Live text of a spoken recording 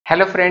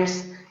Hello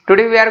friends,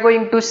 today we are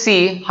going to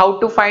see how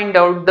to find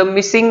out the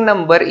missing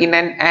number in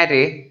an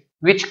array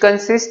which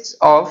consists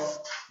of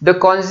the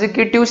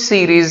consecutive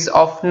series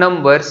of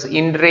numbers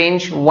in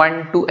range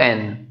 1 to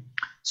n.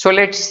 So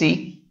let's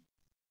see.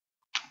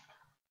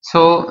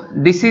 So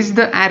this is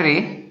the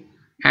array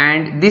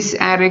and this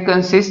array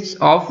consists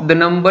of the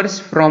numbers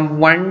from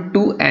 1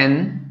 to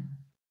n.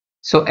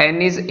 So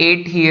n is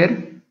 8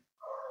 here.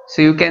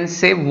 So you can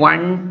say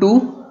 1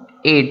 to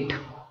 8.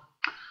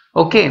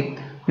 Okay.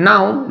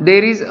 Now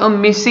there is a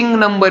missing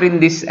number in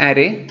this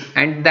array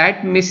and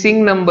that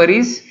missing number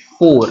is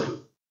 4.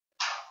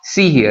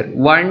 See here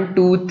 1,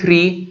 2,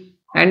 3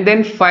 and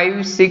then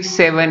 5, 6,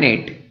 7,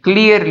 8.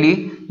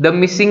 Clearly the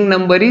missing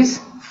number is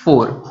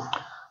 4.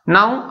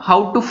 Now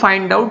how to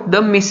find out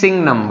the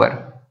missing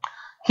number?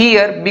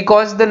 Here,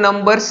 because the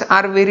numbers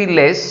are very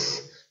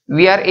less,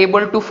 we are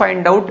able to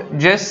find out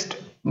just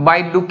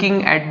by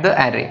looking at the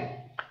array.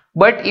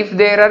 But if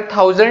there are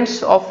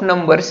thousands of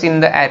numbers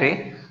in the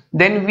array,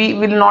 then we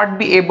will not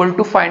be able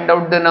to find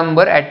out the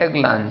number at a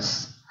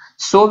glance.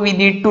 So we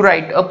need to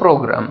write a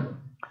program.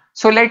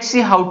 So let's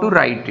see how to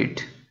write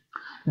it.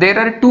 There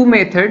are two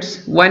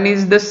methods. One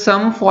is the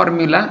sum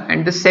formula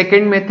and the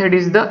second method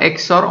is the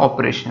XOR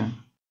operation.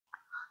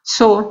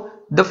 So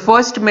the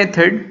first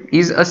method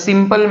is a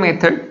simple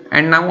method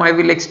and now I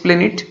will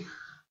explain it.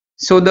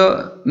 So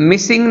the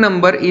missing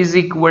number is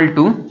equal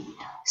to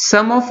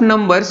sum of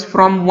numbers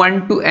from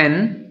 1 to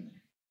n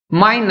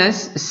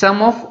minus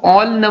sum of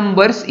all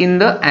numbers in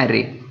the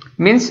array,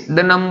 means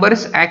the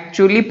numbers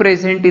actually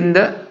present in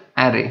the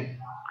array,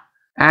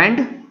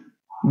 and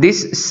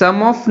this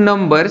sum of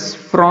numbers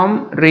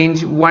from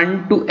range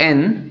 1 to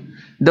n,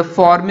 the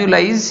formula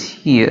is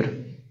here.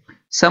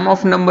 Sum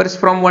of numbers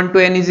from 1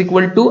 to n is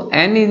equal to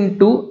n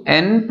into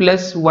n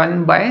plus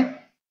 1 by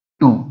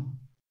 2.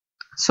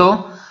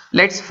 So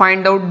let's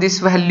find out this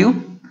value.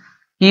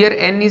 Here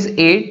n is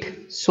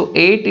 8, so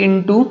 8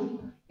 into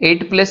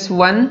 8 plus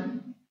 1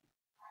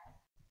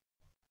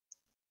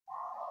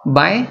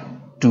 by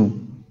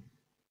 2.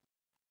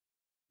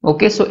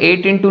 Okay, so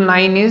 8 into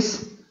 9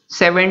 is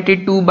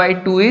 72 by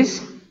 2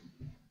 is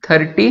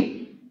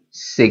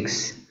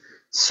 36.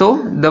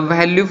 So the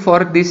value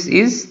for this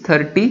is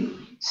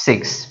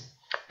 36.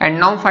 And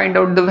now find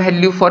out the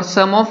value for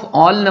sum of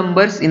all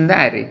numbers in the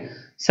array.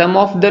 Sum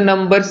of the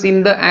numbers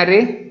in the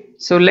array.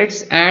 So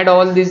let's add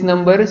all these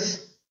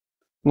numbers.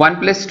 1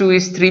 plus 2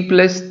 is 3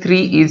 plus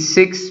 3 is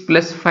 6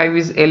 plus 5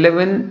 is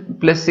 11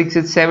 plus 6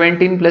 is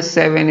 17 plus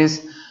 7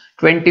 is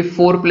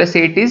 24 plus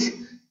 8 is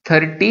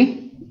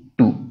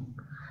 32.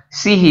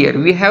 See here,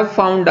 we have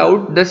found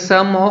out the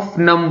sum of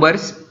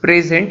numbers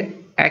present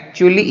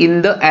actually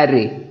in the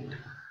array.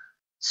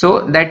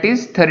 So that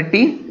is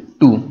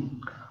 32.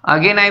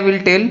 Again I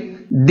will tell,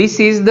 this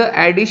is the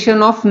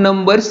addition of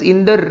numbers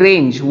in the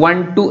range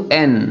 1 to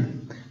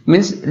n.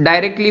 Means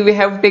directly we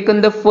have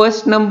taken the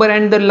first number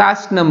and the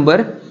last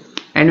number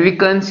and we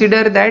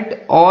consider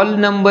that all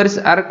numbers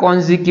are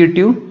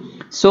consecutive.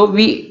 So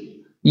we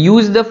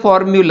use the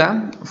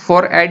formula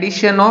for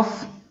addition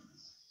of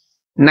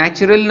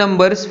natural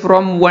numbers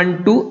from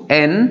 1 to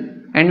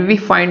n and we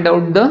find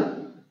out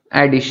the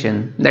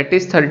addition, that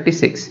is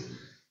 36,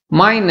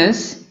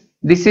 minus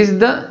this is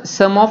the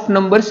sum of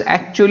numbers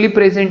actually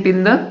present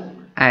in the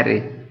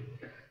array.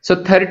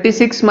 So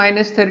 36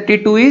 minus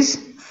 32 is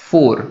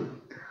 4.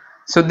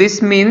 So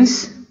this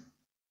means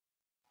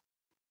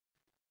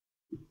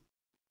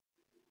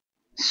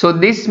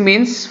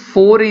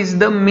 4 is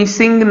the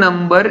missing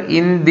number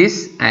in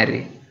this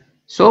array.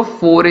 So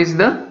 4 is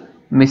the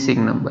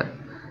missing number.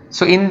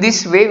 So in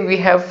this way we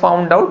have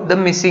found out the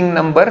missing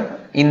number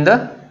in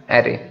the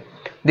array.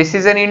 This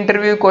is an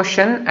interview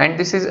question and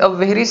this is a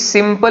very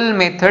simple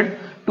method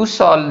to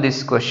solve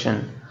this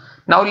question.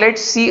 Now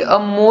let's see a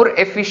more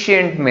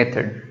efficient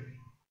method,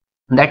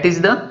 that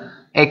is the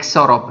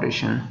XOR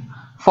operation.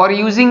 For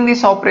using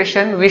this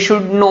operation we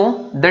should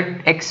know the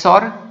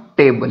XOR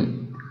table.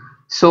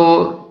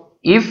 So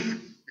if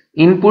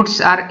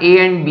inputs are A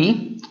and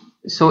B,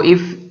 so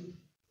if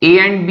A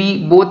and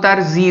B both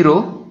are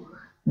 0,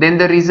 then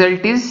the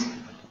result is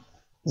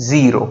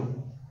 0.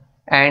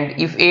 And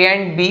if A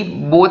and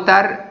B both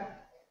are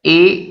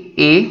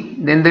A,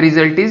 then the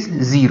result is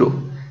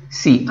 0.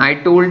 See, I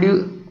told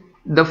you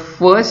the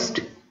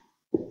first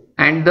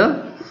and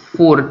the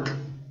fourth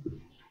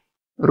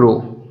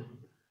row.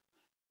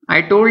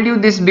 I told you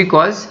this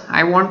because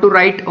I want to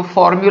write a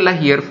formula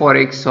here for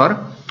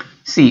XOR.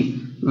 See,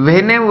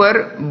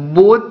 whenever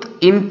both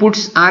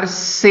inputs are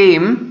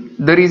same,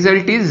 the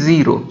result is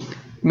 0.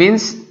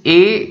 Means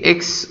A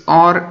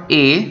XOR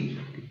A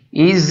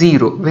is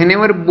 0.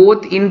 Whenever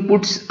both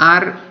inputs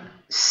are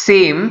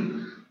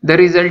same, the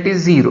result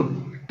is 0.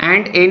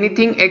 And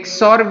anything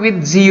XOR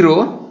with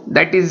 0,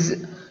 that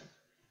is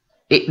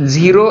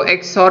 0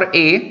 XOR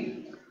A,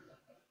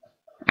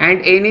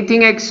 and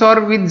anything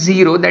XOR with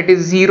 0, that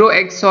is 0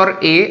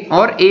 XOR A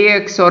or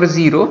A XOR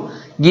 0,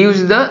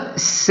 gives the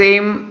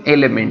same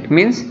element.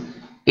 Means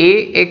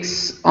A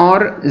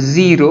XOR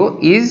 0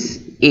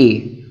 is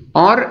A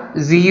or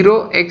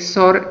 0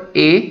 XOR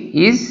A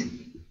is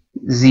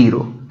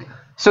 0.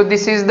 So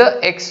this is the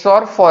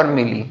XOR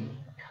formulae.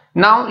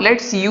 Now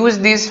let's use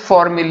this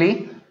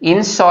formulae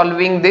in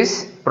solving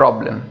this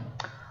problem.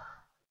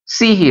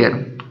 See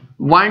here,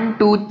 1,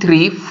 2,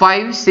 3,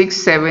 5, 6,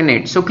 7,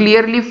 8. So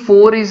clearly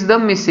 4 is the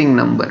missing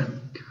number.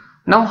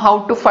 Now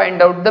how to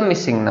find out the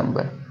missing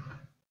number?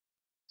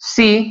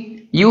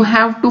 See, you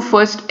have to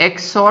first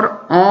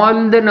XOR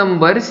all the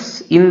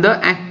numbers in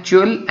the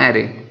actual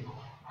array.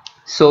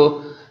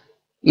 So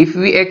if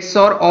we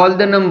XOR all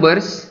the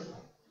numbers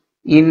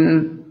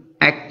in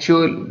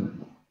actual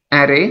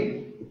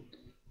array,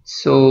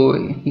 so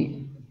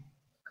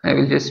I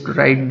will just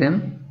write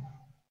them.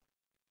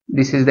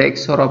 This is the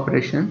XOR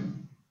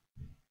operation.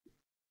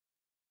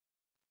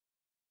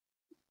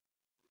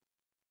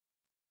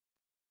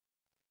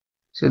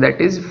 So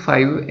that is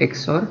 5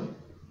 XOR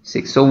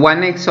 6. So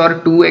 1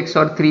 XOR 2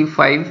 XOR 3,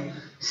 5,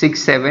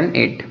 6, 7,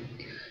 8.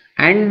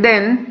 And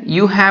then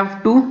you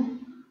have to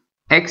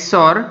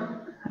XOR,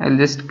 I'll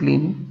just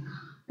clean,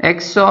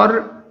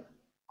 XOR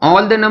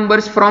all the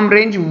numbers from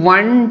range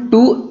 1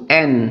 to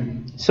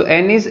n. So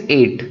n is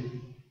 8.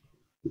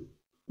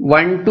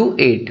 1 to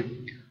 8.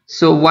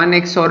 So 1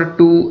 XOR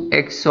 2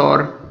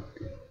 XOR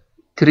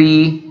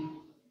 3,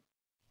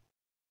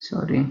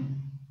 sorry,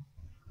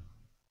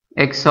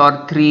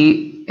 XOR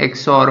 3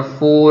 XOR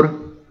 4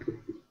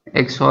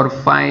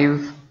 XOR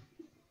 5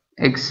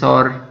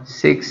 XOR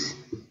 6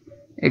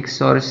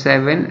 XOR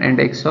 7 and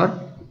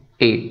XOR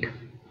 8.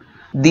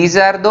 These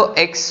are the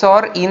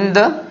XOR in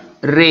the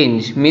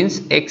range, means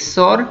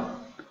XOR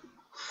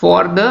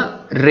for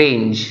the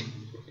range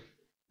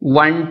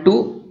 1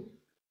 to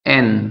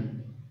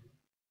n,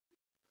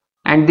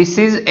 and this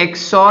is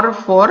XOR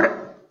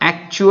for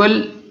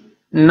actual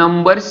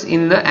numbers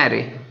in the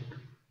array,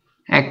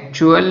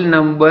 actual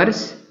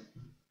numbers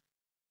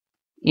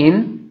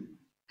in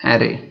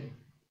array.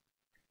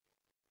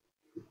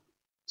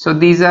 So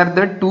these are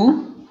the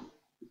two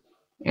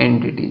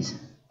entities.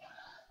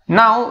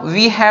 Now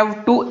we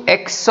have to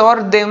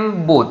XOR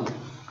them both,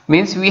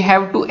 means we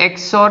have to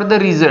XOR the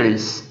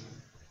results.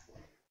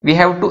 We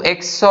have to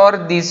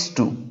XOR these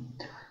two.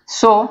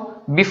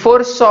 So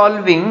before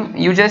solving,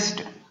 you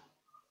just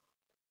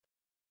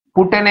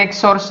put an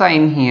XOR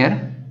sign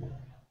here.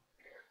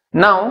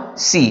 Now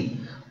see,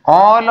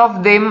 all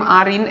of them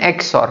are in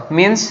XOR,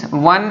 means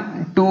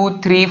 1, 2,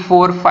 3,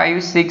 4,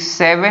 5, 6,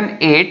 7,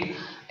 8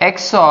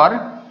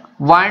 XOR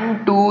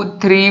 1, 2,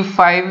 3,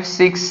 5,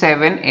 6,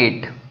 7,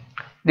 8.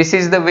 This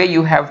is the way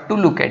you have to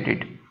look at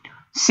it.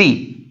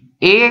 See,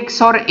 A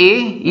XOR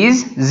A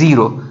is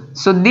 0.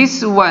 So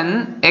this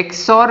one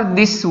XOR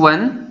this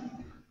one,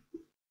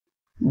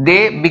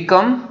 they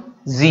become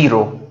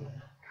 0.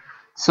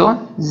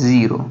 So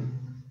 0.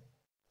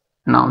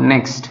 Now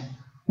next,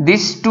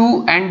 this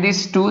 2 and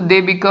this 2,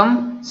 they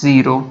become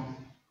 0.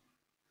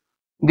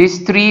 This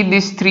 3,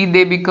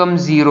 they become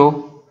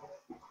 0.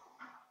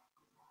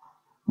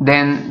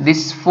 Then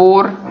this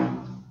 4,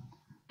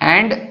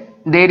 and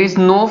there is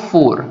no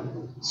 4.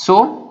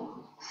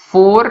 So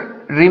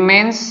 4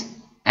 remains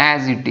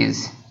as it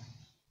is.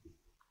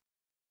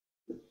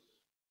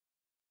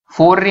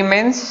 4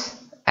 remains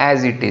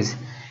as it is,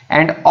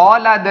 and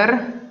all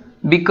other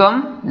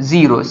become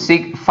 0.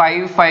 6,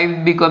 5,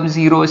 5 becomes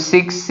 0,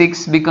 6,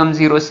 6 becomes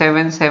 0,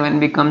 7, 7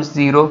 becomes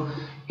 0,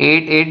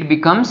 8, 8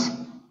 becomes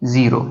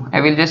 0.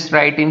 I will just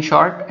write in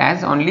short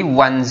as only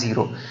 1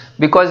 0,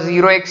 because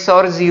 0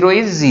 XOR 0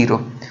 is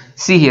 0.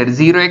 See here,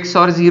 0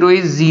 XOR 0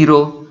 is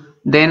 0,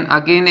 then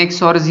again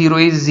XOR 0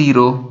 is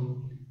 0,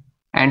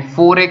 and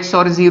 4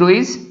 XOR 0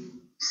 is,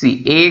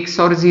 see, A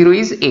XOR 0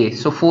 is A,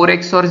 so 4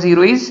 XOR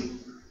 0 is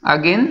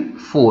again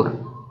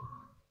 4.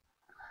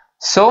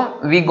 So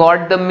we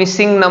got the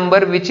missing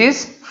number, which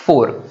is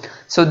 4.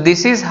 So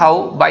this is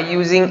how, by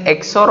using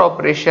XOR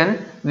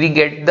operation, we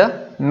get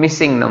the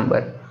missing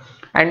number.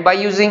 And by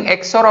using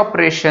XOR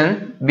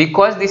operation,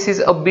 because this is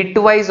a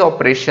bitwise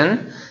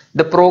operation,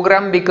 the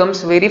program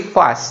becomes very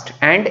fast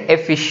and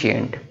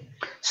efficient.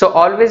 So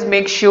always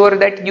make sure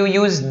that you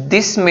use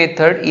this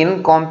method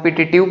in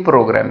competitive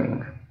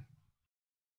programming.